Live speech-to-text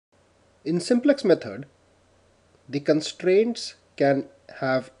In simplex method, the constraints can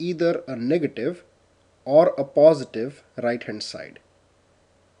have either a negative or a positive right hand side.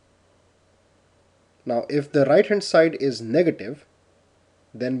 Now if the right hand side is negative,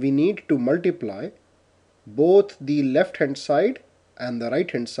 then we need to multiply both the left hand side and the right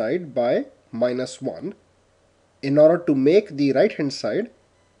hand side by -1 in order to make the right hand side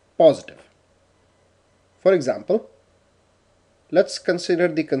positive. For example, let's consider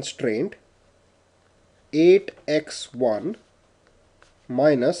the constraint 8x1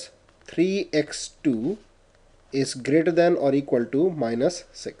 minus 3x2 is greater than or equal to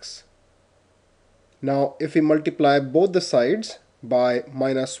 -6. Now if we multiply both the sides by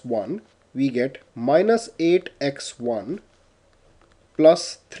 -1, we get minus 8x1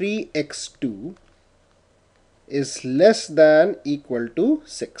 plus 3x2 is less than equal to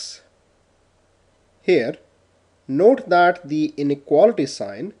 6. Here, note that the inequality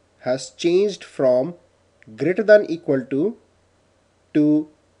sign has changed from greater than equal to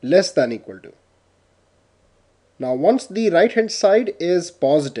less than equal to. Now once the right hand side is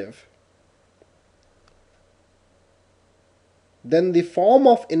positive, then the form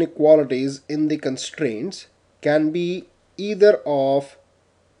of inequalities in the constraints can be either of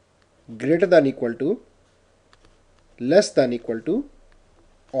greater than equal to, less than equal to,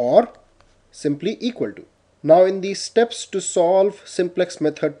 or simply equal to. Now in the steps to solve simplex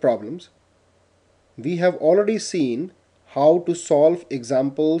method problems, we have already seen how to solve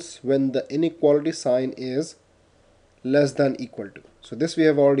examples when the inequality sign is less than equal to. So this we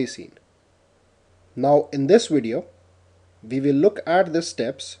have already seen. Now in this video, we will look at the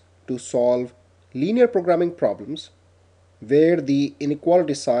steps to solve linear programming problems where the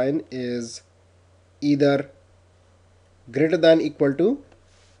inequality sign is either greater than equal to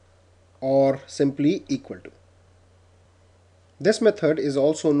or simply equal to. This method is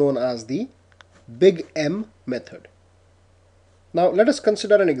also known as the Big M method. Now let us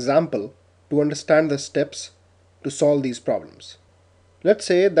consider an example to understand the steps to solve these problems. Let's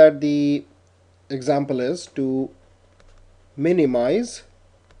say that the example is to minimize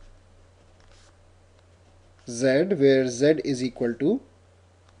z, where z is equal to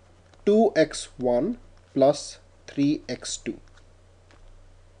 2x1 plus 3x2.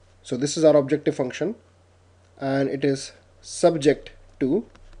 So this is our objective function and it is subject to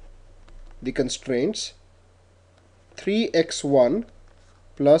the constraints 3x1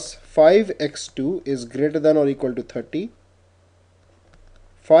 plus 5x2 is greater than or equal to 30,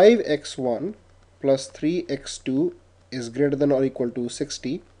 5x1 plus 3x2 is greater than or equal to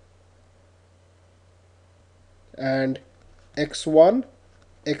 60, and x1,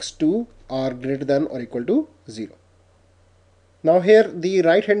 x2 are greater than or equal to 0. Now here the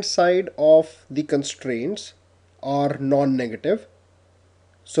right hand side of the constraints are non-negative,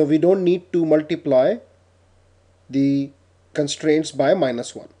 so we don't need to multiply the constraints by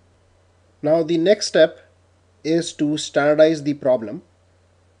 -1. Now the next step is to standardize the problem.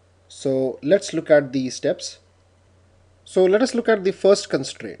 So let's look at the steps. So let us look at the first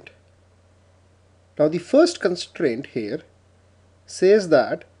constraint. Now the first constraint here says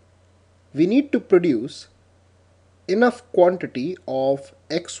that we need to produce enough quantity of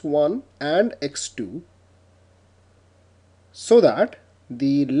x1 and x2 so that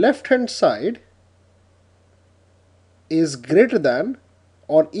the left hand side is greater than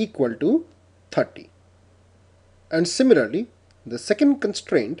or equal to 30. And similarly, the second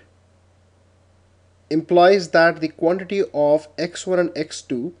constraint implies that the quantity of x1 and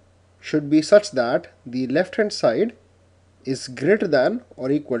x2 should be such that the left hand side is greater than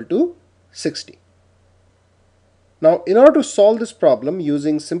or equal to 60. Now in order to solve this problem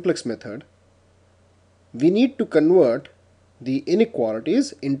using simplex method, we need to convert the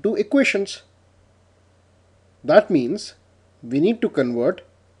inequalities into equations. That means we need to convert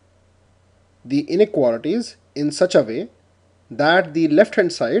the inequalities in such a way that the left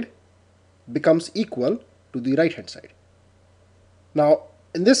hand side becomes equal to the right hand side. Now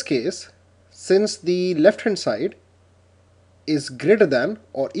in this case, since the left hand side is greater than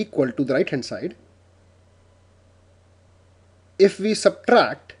or equal to the right hand side, if we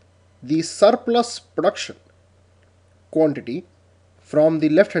subtract the surplus production quantity from the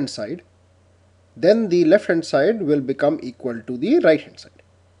left hand side, then the left hand side will become equal to the right hand side.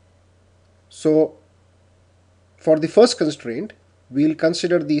 So for the first constraint, we will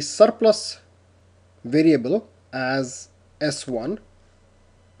consider the surplus variable as S1,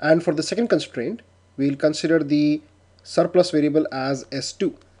 and for the second constraint, we will consider the surplus variable as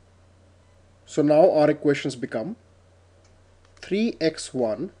S2. So now our equations become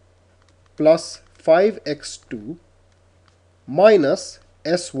 3x1 plus 5x2 minus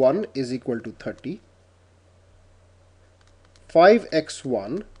S1 is equal to 30,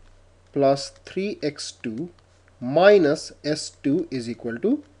 5x1 plus 3x2 minus S2 is equal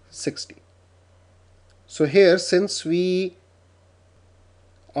to 60. So here, since we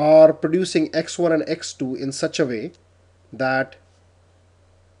are producing x1 and x2 in such a way that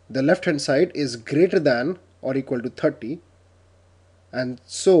the left hand side is greater than or equal to 30, and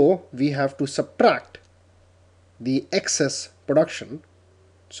so we have to subtract the excess production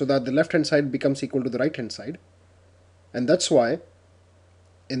so that the left hand side becomes equal to the right hand side, and that's why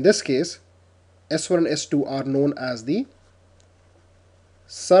in this case S1 and S2 are known as the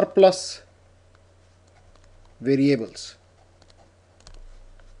surplus variables.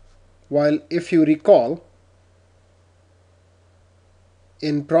 While if you recall,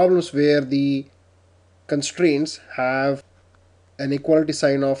 in problems where the constraints have an equality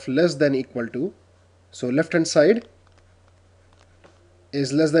sign of less than equal to, so left hand side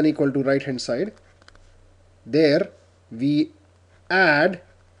is less than equal to right hand side, there we add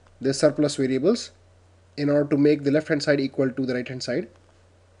the surplus variables in order to make the left hand side equal to the right hand side,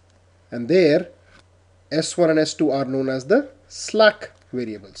 and there S1 and S2 are known as the slack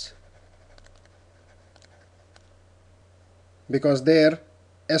variables, because there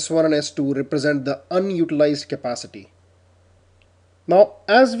S1 and S2 represent the unutilized capacity. Now,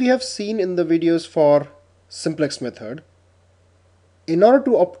 as we have seen in the videos for simplex method, in order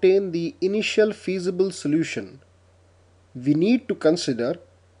to obtain the initial feasible solution, we need to consider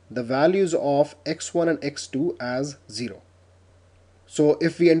the values of x1 and x2 as 0. So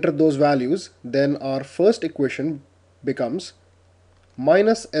if we enter those values, then our first equation becomes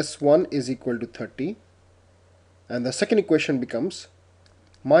minus s1 is equal to 30, and the second equation becomes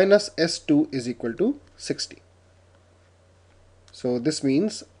minus s2 is equal to 60. So this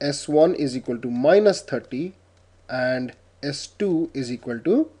means s1 is equal to minus 30 and s2 is equal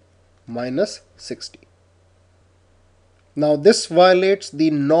to minus 60. Now this violates the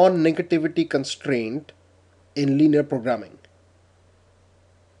non-negativity constraint in linear programming.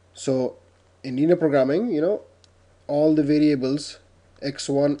 So in linear programming, all the variables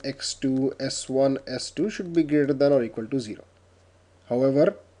x1, x2, s1, s2 should be greater than or equal to 0.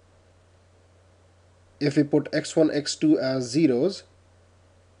 However, if we put x1, x2 as zeros,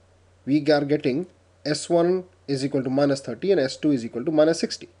 we are getting s1 is equal to minus 30 and s2 is equal to minus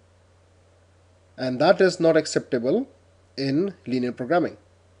 60. And that is not acceptable in linear programming.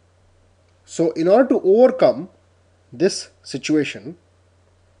 So in order to overcome this situation,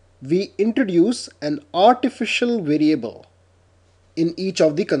 we introduce an artificial variable in each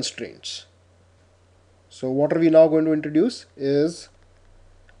of the constraints. So what are we now going to introduce is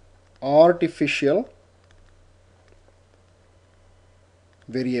artificial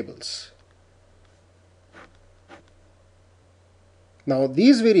variables. Now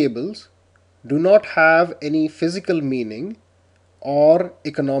these variables do not have any physical meaning or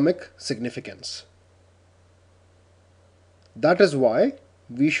economic significance. That is why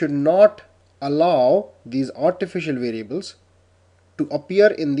we should not allow these artificial variables to appear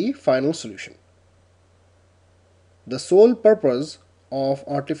in the final solution. The sole purpose of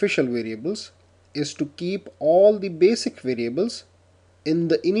artificial variables is to keep all the basic variables in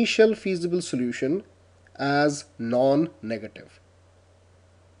the initial feasible solution as non-negative.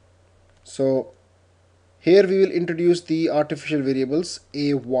 So here we will introduce the artificial variables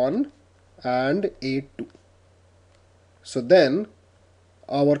a1 and a2. So then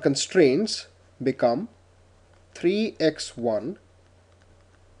our constraints become 3x1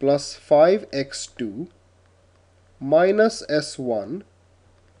 plus 5x2 minus s1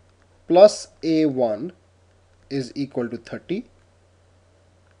 plus a1 is equal to 30,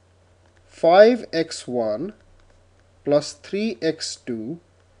 5x1 plus 3x2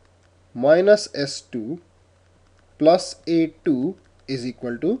 minus s2 plus a2 is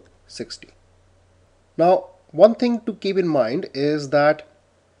equal to 60. Now one thing to keep in mind is that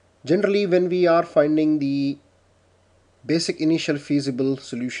generally when we are finding the basic initial feasible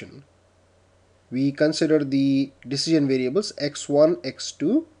solution, we consider the decision variables x1,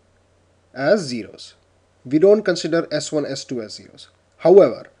 x2 as zeros. We don't consider s1, s2 as zeros.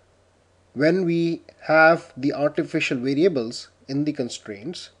 However, when we have the artificial variables in the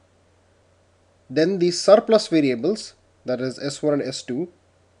constraints, then the surplus variables, that is s1 and s2,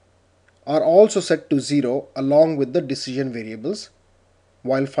 are also set to 0 along with the decision variables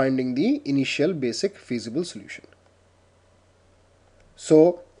while finding the initial basic feasible solution.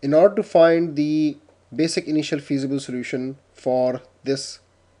 So in order to find the basic initial feasible solution for this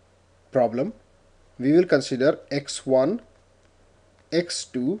problem, we will consider x1,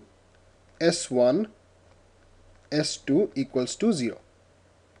 x2, s1, s2 equals to 0.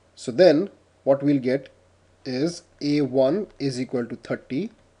 So then what we'll get is A1 is equal to 30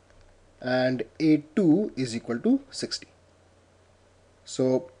 and A2 is equal to 60.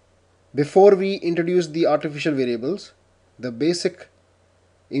 So before we introduce the artificial variables, the basic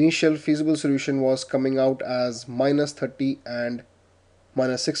initial feasible solution was coming out as minus 30 and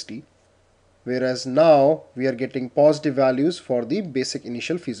minus 60, whereas now we are getting positive values for the basic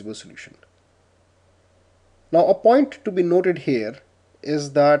initial feasible solution. Now a point to be noted here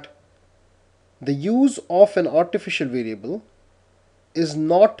is that the use of an artificial variable is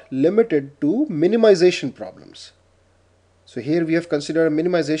not limited to minimization problems. So here we have considered a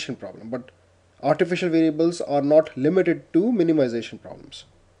minimization problem, but artificial variables are not limited to minimization problems.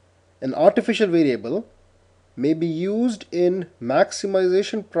 An artificial variable may be used in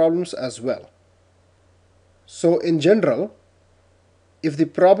maximization problems as well. So in general, if the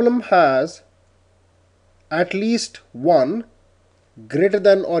problem has at least one greater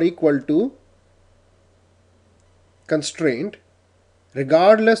than or equal to constraint,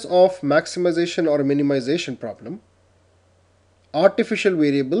 regardless of maximization or minimization problem, artificial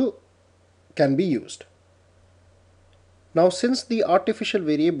variable can be used. Now, since the artificial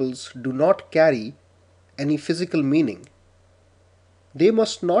variables do not carry any physical meaning, they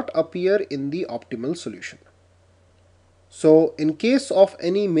must not appear in the optimal solution. So, in case of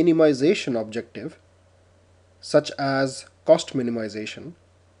any minimization objective, such as cost minimization,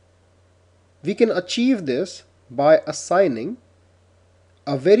 we can achieve this by assigning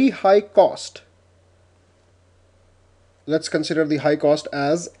a very high cost. Let's consider the high cost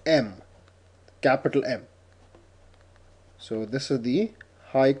as M, capital M. So this is the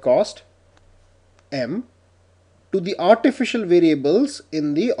high cost M to the artificial variables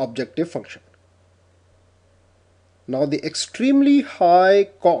in the objective function. Now the extremely high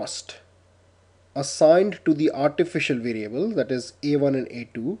cost assigned to the artificial variable, that is A1 and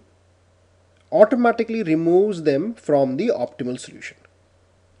A2, automatically removes them from the optimal solution.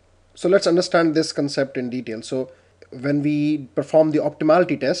 So let's understand this concept in detail. So when we perform the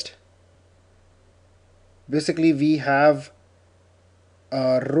optimality test, basically we have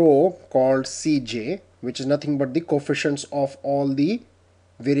a row called Cj, which is nothing but the coefficients of all the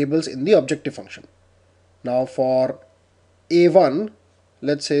variables in the objective function. Now for A1,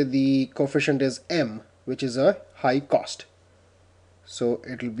 let's say the coefficient is M, which is a high cost. So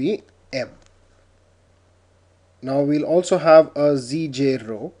it will be M. Now we'll also have a Zj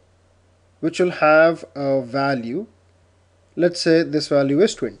row, which will have a value. Let's say this value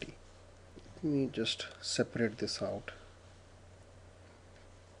is 20. Let me just separate this out.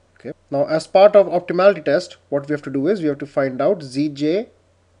 Okay. Now as part of optimality test, what we have to do is we have to find out Cj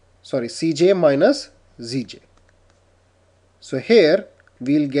minus Zj. So here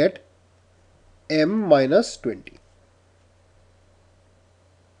we'll get M minus 20.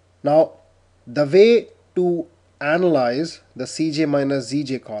 Now the way to analyze the Cj minus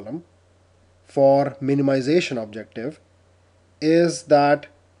Zj column for minimization objective is that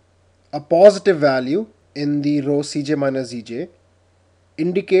a positive value in the row Cj minus Zj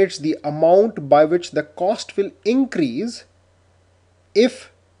indicates the amount by which the cost will increase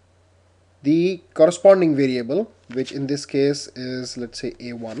if the corresponding variable, which in this case is, let's say,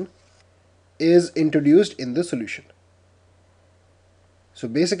 A1, is introduced in the solution. So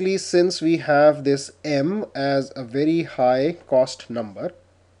basically, since we have this M as a very high cost number,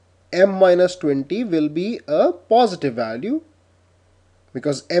 M minus 20 will be a positive value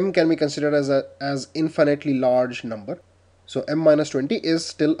because M can be considered as infinitely large number. So M minus 20 is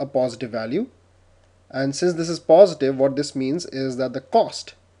still a positive value. And since this is positive, what this means is that the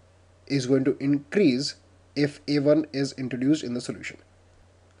cost is going to increase if A1 is introduced in the solution.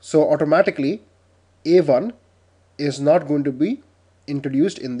 So automatically A1 is not going to be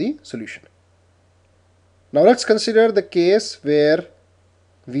introduced in the solution. Now let's consider the case where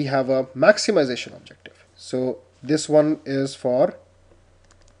we have a maximization objective. So this one is for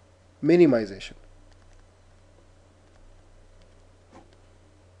minimization.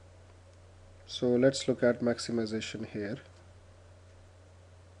 So let's look at maximization here.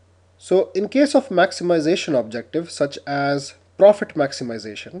 So in case of maximization objective such as profit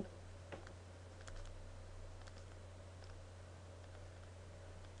maximization,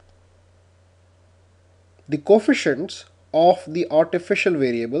 the coefficients of the artificial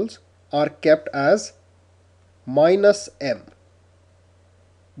variables are kept as minus M,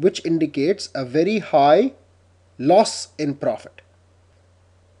 which indicates a very high loss in profit.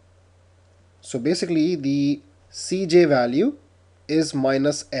 So basically the Cj value is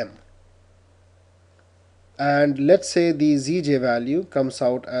minus M. And let's say the Zj value comes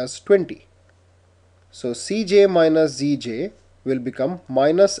out as 20. So Cj minus Zj will become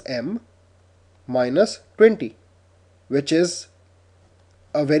minus m minus 20, which is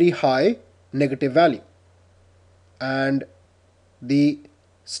a very high negative value. And the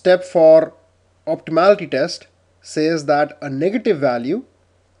step for optimality test says that a negative value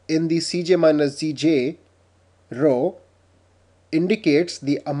in the Cj minus Zj row indicates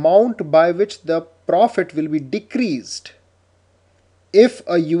the amount by which the profit will be decreased if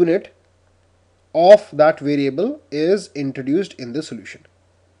a unit of that variable is introduced in the solution.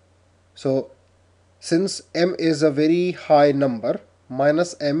 So since m is a very high number,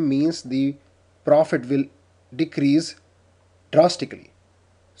 minus m means the profit will decrease drastically.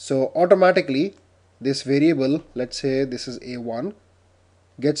 So automatically this variable, let's say this is a1,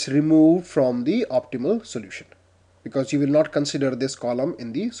 gets removed from the optimal solution because you will not consider this column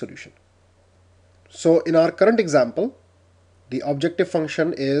in the solution. So in our current example, the objective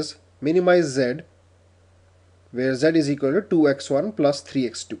function is minimize z, where z is equal to 2x1 plus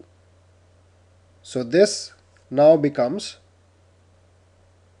 3x2. So this now becomes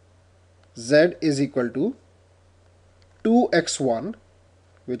z is equal to 2x1,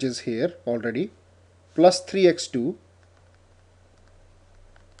 which is here already, plus 3x2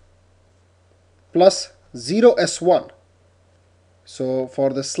 plus 0s1. So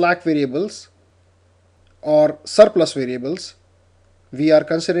for the slack variables or surplus variables, we are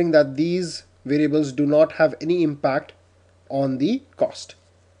considering that these variables do not have any impact on the cost.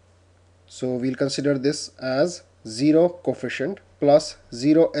 So we'll consider this as 0 coefficient plus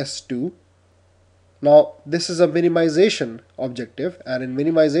 0s2. Now this is a minimization objective, and in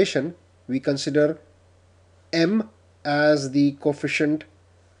minimization we consider m as the coefficient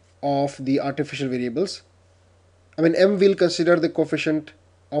of the artificial variables. M will consider the coefficient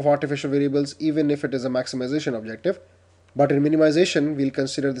of artificial variables even if it is a maximization objective, but in minimization we'll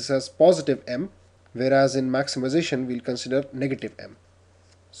consider this as positive m, whereas in maximization we'll consider negative m.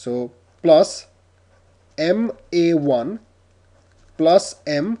 So plus ma1 plus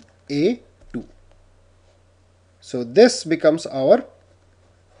ma2. So this becomes our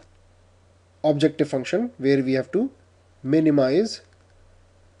objective function where we have to minimize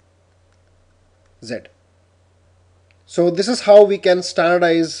z. So this is how we can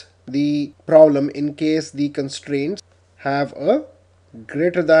standardize the problem in case the constraints have a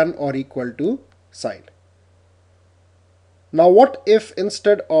greater than or equal to sign. Now what if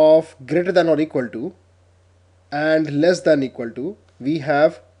instead of greater than or equal to and less than equal to, we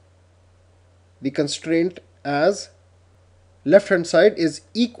have the constraint as left hand side is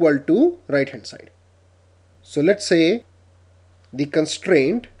equal to right hand side. So let's say the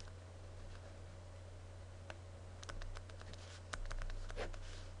constraint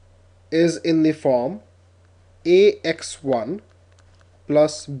is in the form ax1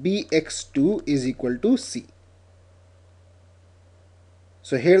 plus bx2 is equal to c.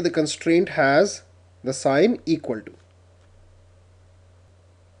 So here the constraint has the sign equal to.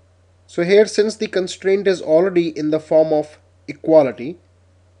 So here, since the constraint is already in the form of equality,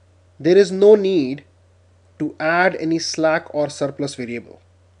 there is no need to add any slack or surplus variable.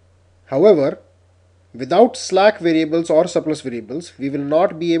 However, without slack variables or surplus variables, we will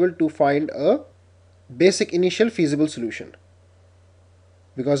not be able to find a basic initial feasible solution,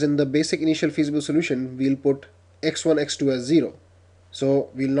 because in the basic initial feasible solution we'll put x1 x2 as 0, so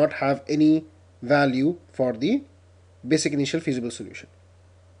we'll not have any value for the basic initial feasible solution.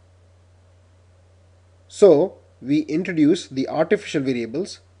 So we introduce the artificial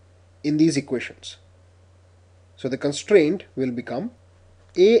variables in these equations. So the constraint will become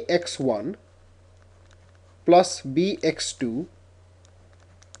ax1 plus bx2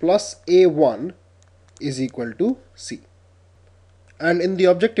 plus a1 is equal to c. And in the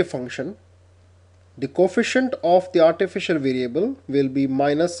objective function, the coefficient of the artificial variable will be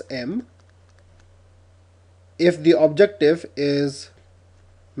minus m if the objective is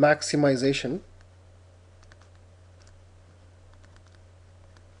maximization,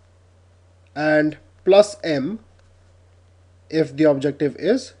 and plus m if the objective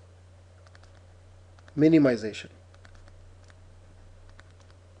is minimization.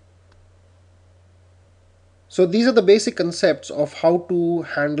 So these are the basic concepts of how to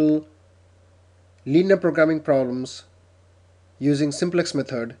handle linear programming problems using simplex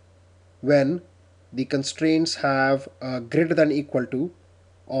method when the constraints have a greater than equal to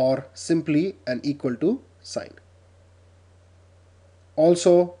or simply an equal to sign.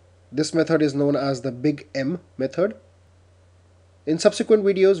 Also, this method is known as the big M method. In subsequent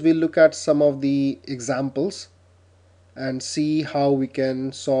videos, we'll look at some of the examples and see how we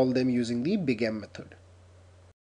can solve them using the big M method.